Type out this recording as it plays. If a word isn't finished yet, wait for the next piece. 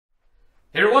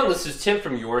Hey everyone, this is Tim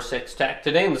from YourSixTech.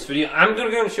 Today in this video, I'm going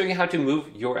to show you how to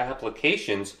move your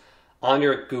applications on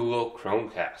your Google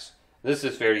Chromecast. This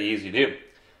is very easy to do.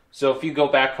 So if you go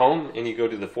back home and you go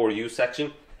to the For You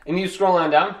section and you scroll on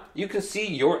down, you can see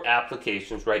your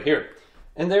applications right here.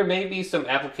 And there may be some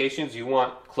applications you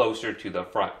want closer to the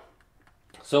front.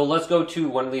 So let's go to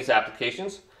one of these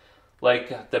applications,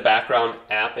 like the background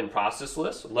app and process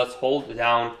list. Let's hold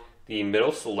down the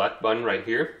middle select button right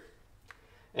here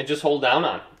and just hold down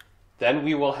on it. Then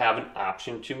we will have an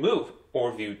option to move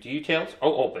or view details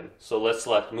or open. So let's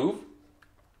select move.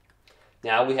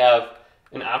 Now we have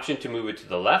an option to move it to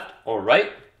the left or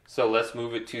right. So let's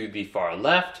move it to the far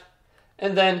left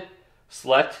and then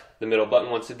select the middle button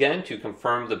once again to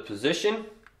confirm the position, and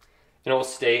it will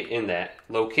stay in that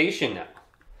location now.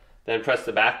 Then press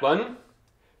the back button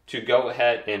to go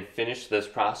ahead and finish this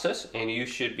process, and you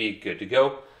should be good to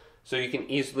go. So you can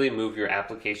easily move your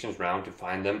applications around to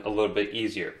find them a little bit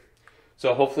easier.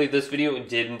 So hopefully this video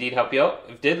did indeed help you out.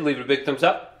 If it did, leave it a big thumbs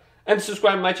up and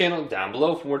subscribe to my channel down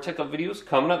below for more tech videos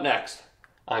coming up next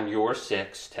on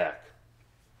YourSixTech.